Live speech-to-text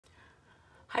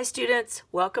Hi students,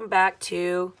 welcome back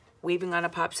to Weaving on a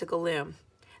Popsicle Loom.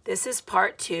 This is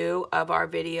part 2 of our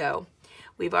video.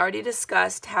 We've already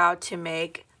discussed how to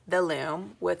make the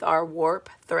loom with our warp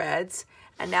threads,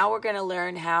 and now we're going to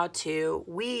learn how to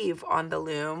weave on the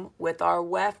loom with our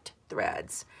weft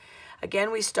threads. Again,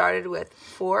 we started with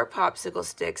 4 popsicle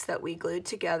sticks that we glued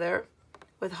together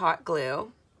with hot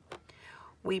glue.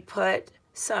 We put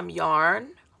some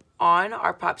yarn on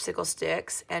our popsicle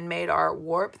sticks and made our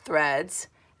warp threads,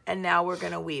 and now we're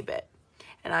going to weave it.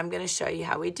 And I'm going to show you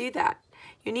how we do that.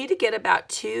 You need to get about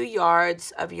 2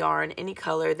 yards of yarn, any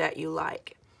color that you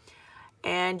like.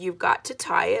 And you've got to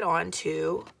tie it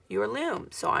onto your loom.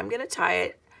 So I'm going to tie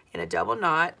it in a double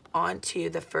knot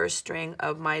onto the first string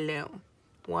of my loom.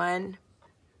 1,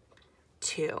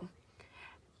 2.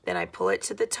 Then I pull it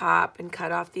to the top and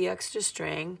cut off the extra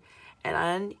string,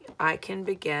 and I can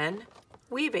begin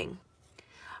weaving.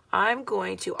 I'm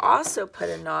going to also put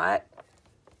a knot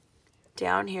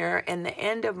down here in the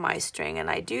end of my string, and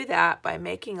I do that by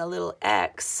making a little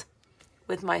X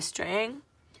with my string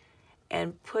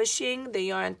and pushing the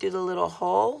yarn through the little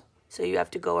hole. So you have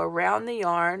to go around the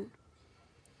yarn,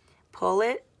 pull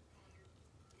it,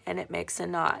 and it makes a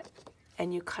knot,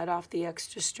 and you cut off the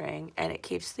extra string, and it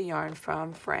keeps the yarn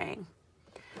from fraying.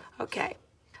 Okay,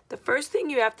 the first thing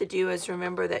you have to do is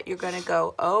remember that you're going to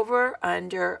go over,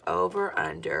 under,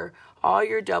 all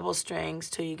your double strings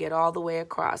till you get all the way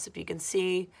across. If you can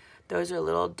see, those are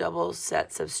little double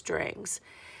sets of strings.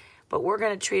 But we're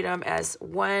going to treat them as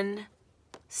one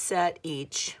set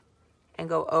each and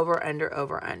go over,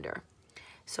 under.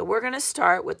 So we're going to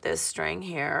start with this string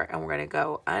here, and we're going to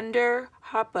go under,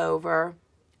 hop over,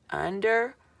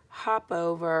 under, hop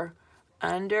over,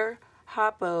 under,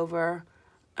 hop over,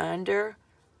 under,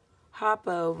 hop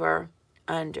over,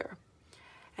 under.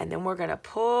 And then we're going to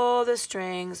pull the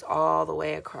strings all the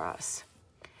way across.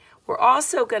 We're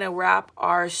also going to wrap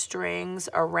our strings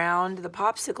around the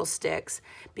popsicle sticks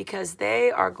because they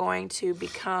are going to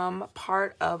become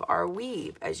part of our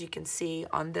weave, as you can see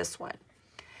on this one.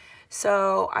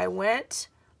 So I went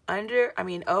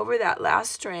over that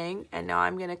last string, and now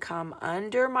I'm going to come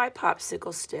under my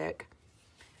popsicle stick,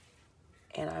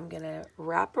 and I'm going to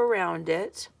wrap around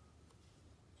it.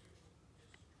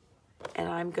 And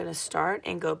I'm going to start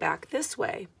and go back this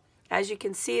way. As you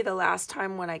can see, the last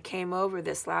time when I came over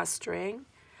this last string,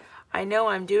 I know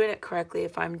I'm doing it correctly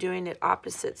if I'm doing it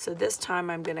opposite. So this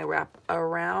time I'm going to wrap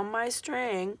around my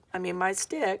my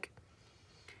stick,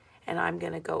 and I'm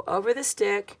going to go over the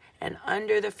stick and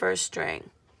under the first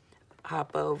string.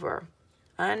 Hop over,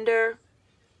 under,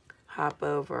 hop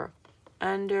over,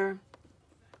 under,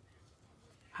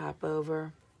 hop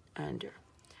over, under.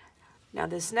 Now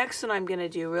this next one I'm going to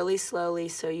do really slowly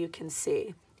so you can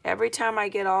see. Every time I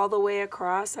get all the way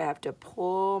across, I have to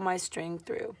pull my string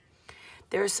through.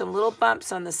 There are some little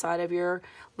bumps on the side of your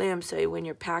loom, so when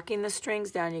you're packing the strings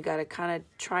down, you got to kind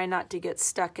of try not to get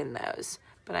stuck in those.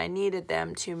 But I needed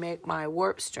them to make my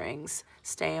warp strings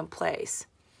stay in place.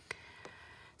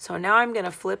 So now I'm going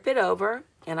to flip it over,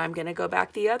 and I'm going to go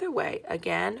back the other way.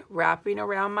 Again, wrapping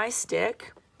around my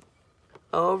stick,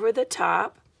 over the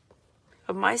top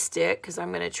of my stick, because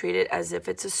I'm going to treat it as if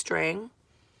it's a string.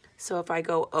 So if I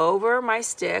go over my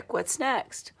stick, what's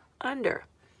next? Under.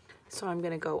 So I'm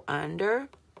going to go under,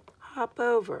 hop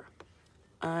over,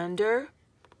 under,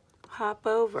 hop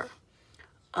over,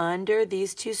 under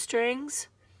these 2 strings,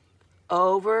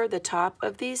 over the top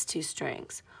of these 2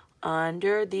 strings,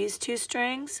 under these 2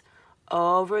 strings,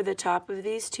 over the top of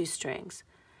these 2 strings.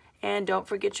 And don't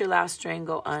forget your last string,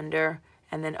 go under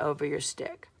and then over your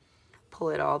stick. Pull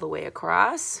it all the way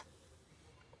across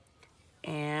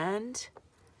and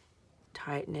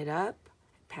tighten it up.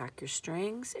 Pack your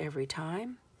strings every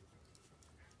time.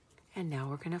 And now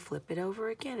we're going to flip it over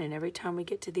again. And every time we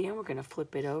get to the end, we're going to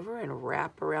flip it over and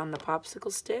wrap around the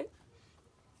popsicle stick.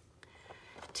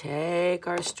 Take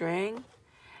our string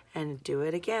and do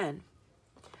it again.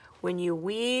 When you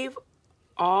weave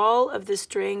all of the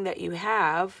string that you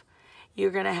have,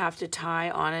 you're going to have to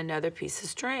tie on another piece of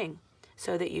string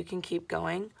so that you can keep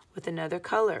going with another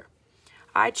color.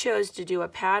 I chose to do a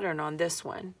pattern on this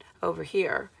one over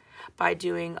here by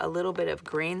doing a little bit of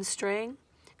green string,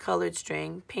 colored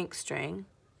string, pink string,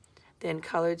 then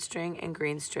colored string and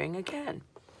green string again.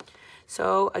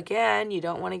 So again, you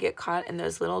don't want to get caught in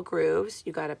those little grooves.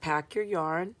 You got to pack your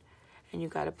yarn and you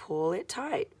got to pull it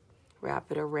tight.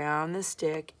 Wrap it around the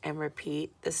stick and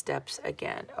repeat the steps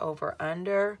again. Over,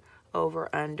 under, over,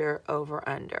 under, over,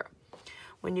 under.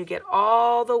 When you get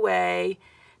all the way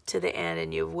to the end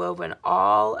and you've woven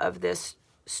all of this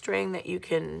string that you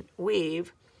can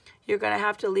weave, you're going to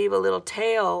have to leave a little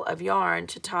tail of yarn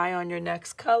to tie on your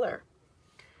next color.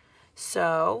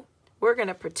 So we're going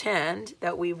to pretend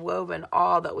that we've woven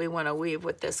all that we want to weave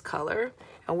with this color,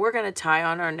 and we're going to tie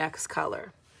on our next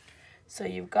color. So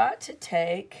you've got to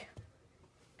take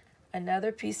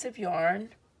another piece of yarn,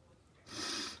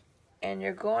 and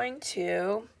you're going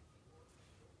to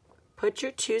put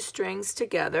your 2 strings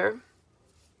together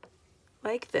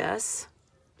like this.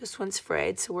 This one's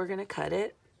frayed, so we're going to cut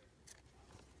it.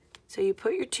 So you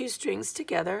put your 2 strings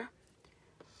together,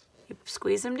 you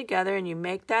squeeze them together, and you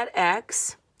make that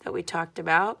X that we talked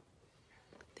about.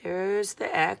 There's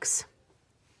the X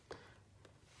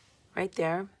right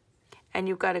there. And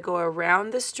you've got to go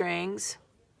around the strings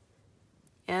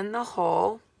in the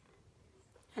hole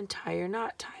and tie your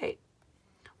knot tight.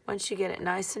 Once you get it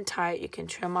nice and tight, you can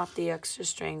trim off the extra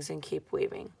strings and keep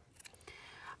weaving.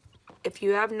 If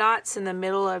you have knots in the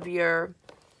middle of your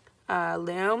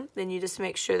loom, then you just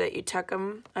make sure that you tuck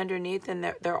them underneath, and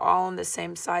they're all on the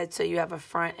same side, so you have a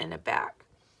front and a back.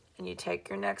 And you take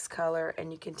your next color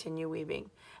and you continue weaving,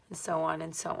 and so on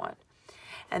and so on.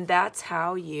 And that's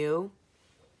how you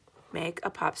make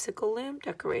a popsicle loom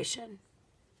decoration.